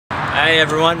Hi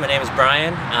everyone, my name is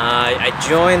Brian. I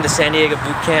joined the San Diego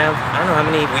boot camp, I don't know how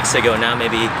many weeks ago now,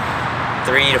 maybe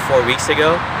 3 to 4 weeks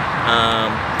ago.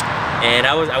 And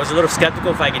I was a little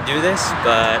skeptical if I could do this,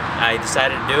 but I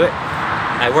decided to do it.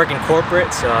 I work in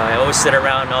corporate, so I always sit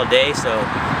around all day, so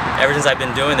ever since I've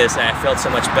been doing this, I felt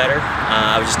so much better.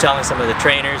 I was just telling some of the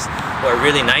trainers who are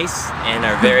really nice and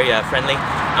are very friendly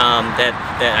that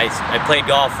I played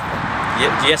golf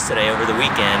yesterday over the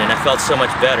weekend, and I felt so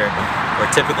much better. Where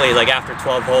typically, like after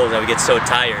 12 holes, I would get so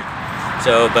tired.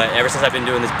 But ever since I've been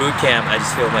doing this boot camp, I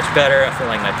just feel much better. I feel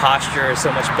like my posture is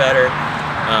so much better.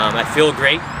 I feel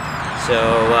great. So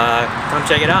come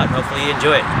check it out. Hopefully you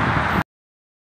enjoy it.